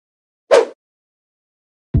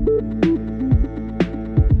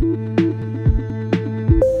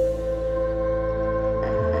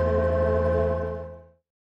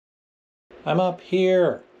I'm up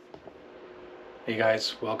here. Hey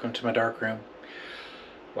guys, welcome to my darkroom.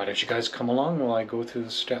 Why don't you guys come along while I go through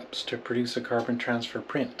the steps to produce a carbon transfer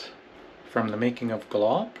print, from the making of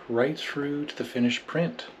Glop right through to the finished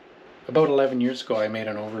print. About 11 years ago I made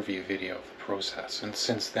an overview video of the process, and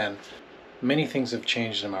since then many things have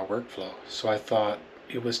changed in my workflow, so I thought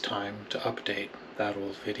it was time to update that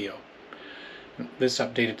old video. This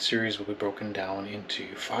updated series will be broken down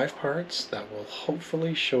into 5 parts that will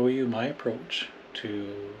hopefully show you my approach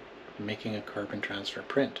to making a carbon transfer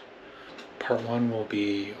print. Part 1 will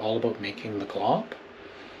be all about making the glop.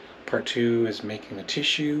 Part 2 is making the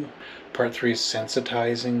tissue. Part 3 is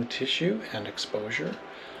sensitizing the tissue and exposure.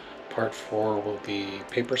 Part 4 will be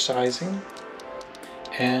paper sizing.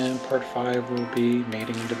 And Part 5 will be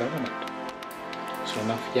mating and development. So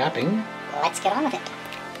enough yapping. Let's get on with it.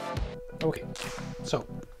 Okay, so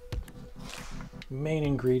main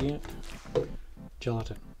ingredient,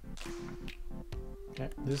 gelatin. Okay,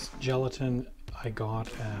 this gelatin I got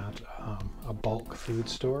at a bulk food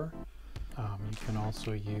store. You can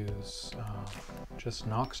also use just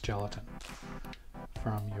Knox gelatin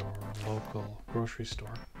from your local grocery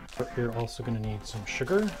store. You're also going to need some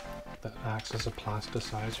sugar that acts as a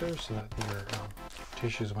plasticizer so that your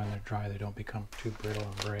tissues, when they're dry, they don't become too brittle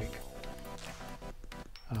and break.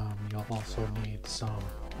 You'll also need some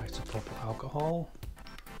isopropyl alcohol,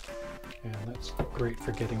 and that's great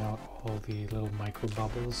for getting out all the little micro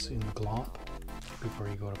bubbles in the glop before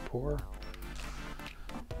you go to pour.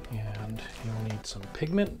 And you'll need some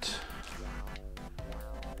pigment.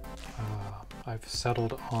 I've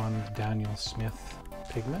settled on Daniel Smith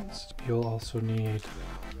pigments. You'll also need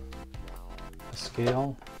a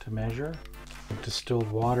scale to measure. Distilled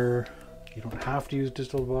water. You don't have to use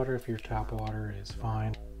distilled water if your tap water is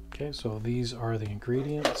fine. Okay, so these are the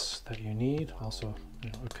ingredients that you need. Also,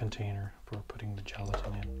 a container for putting the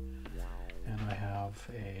gelatin in. And I have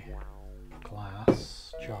a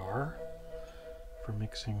glass jar for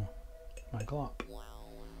mixing my glop.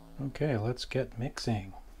 Okay, let's get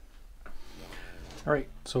mixing. Alright,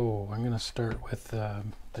 so I'm going to start with the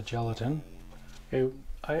gelatin. Okay,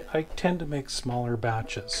 I tend to make smaller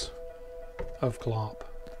batches of glop.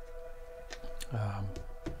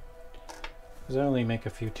 Because I only make a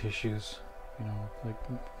few tissues, you know, like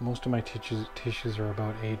most of my tissues are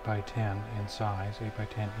about 8 by 10 in size, 8 by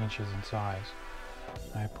 10 inches in size.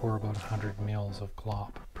 I pour about 100 mils of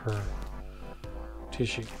glop per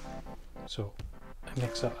tissue. So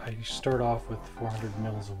I start off with 400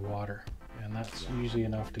 mils of water, and that's usually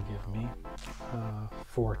enough to give me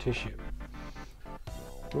 4 tissue.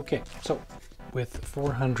 Okay, so with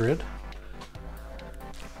 400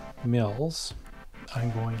 mils, I'm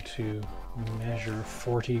going to measure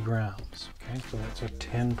 40 grams. Okay, so that's a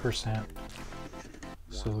 10%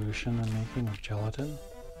 solution I'm making of gelatin.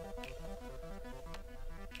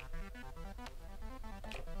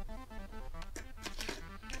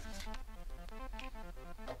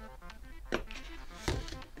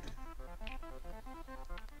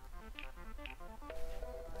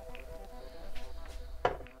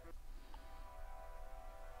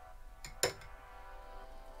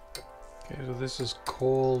 Okay, so this is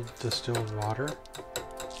cold distilled water.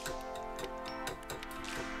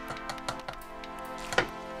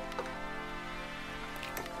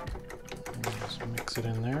 Just mix it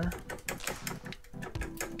in there.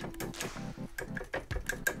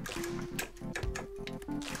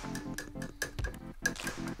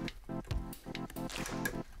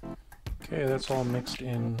 Okay, that's all mixed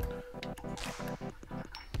in.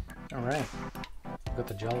 All right, got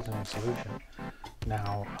the gelatin in solution.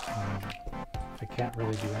 Now, I can't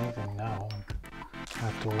really do anything now. I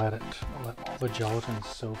have to let all the gelatin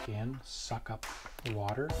soak in, suck up the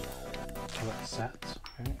water until it sets.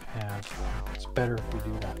 Okay? And it's better if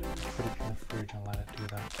we do that. Put it in the fridge and let it do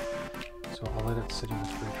that. So I'll let it sit in the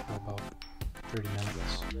fridge for about 30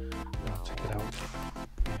 minutes. Then I'll take it out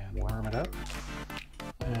and warm it up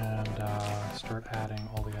and start adding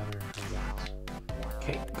all the other ingredients.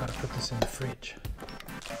 Okay, gotta put this in the fridge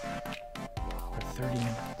for 30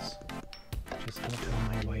 minutes. Just don't tell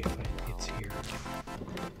my wife it's here.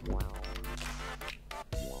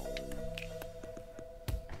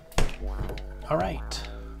 Alright,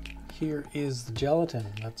 here is the gelatin.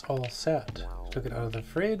 That's all set. Took it out of the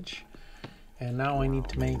fridge, and now I need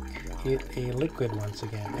to make it a liquid once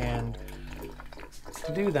again. And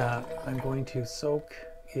to do that, I'm going to soak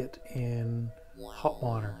it in hot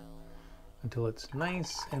water until it's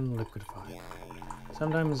nice and liquefied.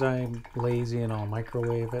 Sometimes I'm lazy and I'll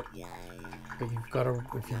microwave it, but you've got to,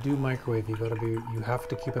 if you do microwave, you have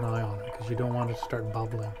to keep an eye on it because you don't want it to start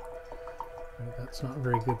bubbling. Right? That's not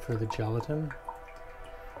very good for the gelatin.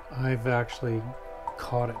 I've actually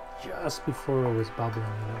caught it just before it was bubbling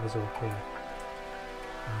and it was okay.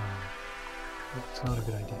 It's not a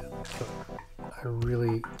good idea. So I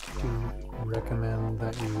really do recommend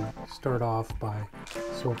that you start off by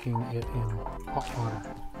soaking it in hot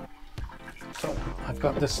water. So I've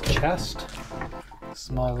got this chest,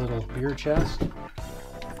 small little beer chest,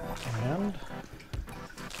 and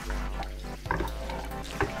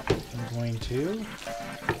I'm going to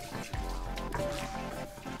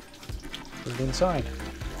put it inside.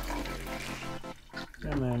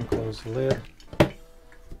 And then close the lid.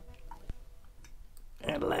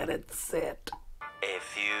 And let it sit. A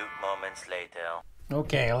few moments later.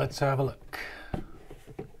 Okay, let's have a look.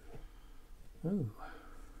 Ooh.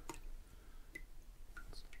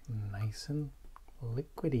 It's nice and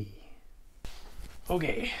liquidy.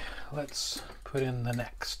 Okay, let's put in the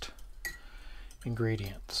next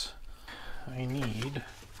ingredients. I need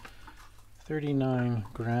 39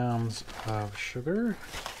 grams of sugar.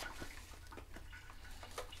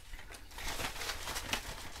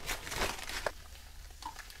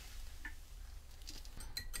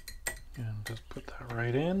 And just put that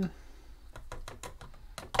right in.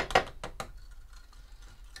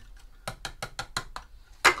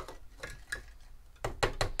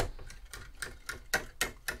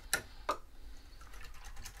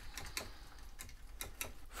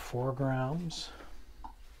 Four grams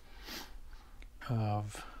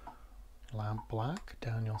of lamp black,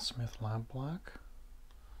 Daniel Smith lamp black.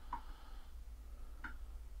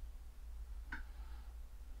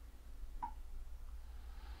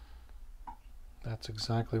 That's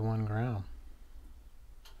exactly 1 gram.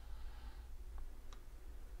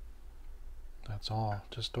 That's all,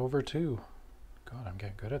 just over 2. God, I'm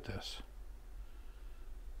getting good at this.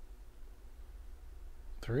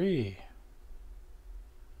 3.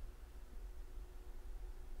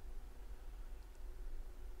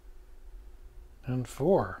 And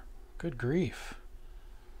 4. Good grief.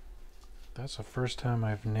 That's the first time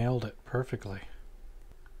I've nailed it perfectly.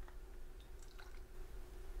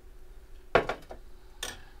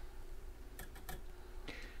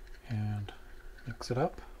 And mix it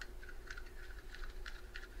up.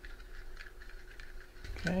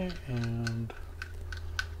 Okay, and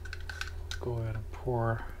go ahead and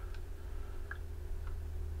pour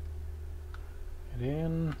it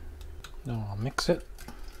in. No, I'll mix it.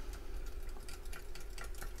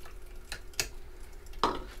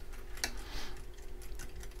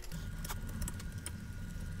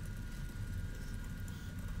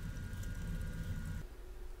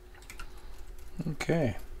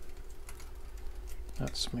 Okay.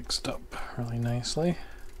 That's mixed up really nicely.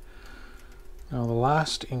 Now the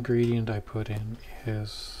last ingredient I put in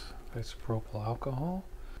is isopropyl alcohol.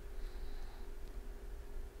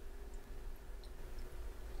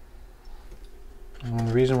 And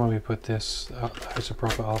the reason why we put this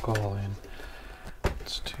isopropyl alcohol in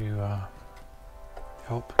is to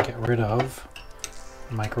help get rid of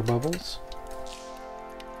microbubbles.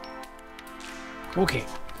 Okay.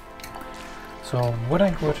 So what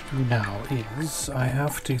I'm going to do now is I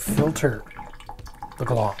have to filter the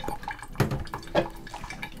glop.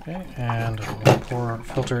 Okay, and I'll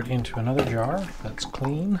filter it into another jar that's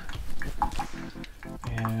clean.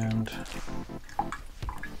 And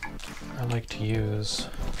I like to use,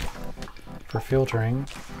 for filtering,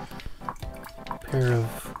 a pair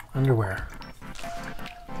of underwear.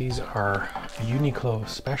 These are Uniqlo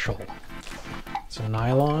Special. It's a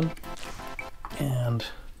nylon and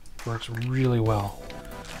works really well.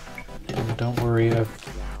 And don't worry, I've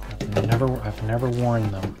never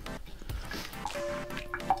worn them.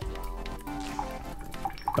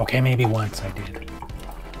 Okay, maybe once I did.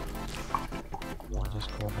 I'll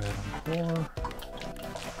just go ahead and pour.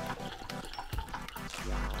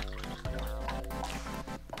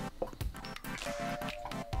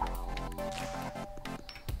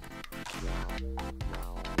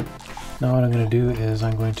 Now what I'm going to do is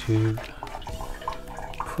I'm going to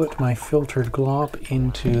put my filtered glop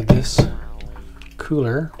into this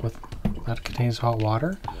cooler that contains hot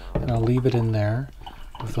water, and I'll leave it in there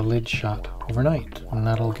with the lid shut overnight, and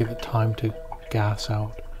that'll give it time to gas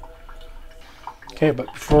out. Okay,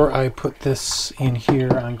 but before I put this in here,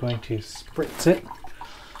 I'm going to spritz it,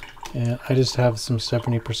 and I just have some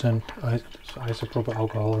 70% isopropyl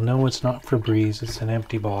alcohol. No, it's not Febreze, it's an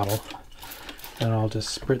empty bottle, and I'll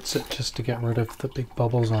just spritz it just to get rid of the big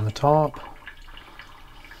bubbles on the top.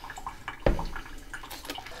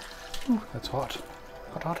 Ooh, that's hot.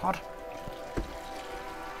 Hot, hot, hot.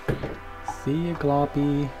 See you,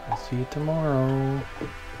 Gloppy. I'll see you tomorrow.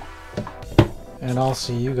 And I'll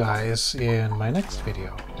see you guys in my next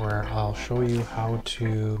video, where I'll show you how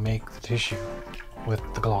to make the tissue. with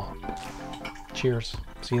the Glop. Cheers.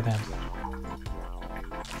 See you then.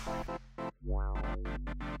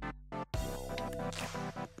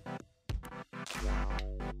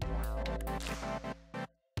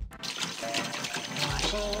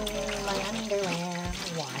 Washing my underwear,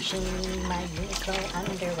 washing my Uniqlo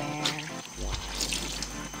underwear.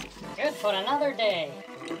 Good for another day.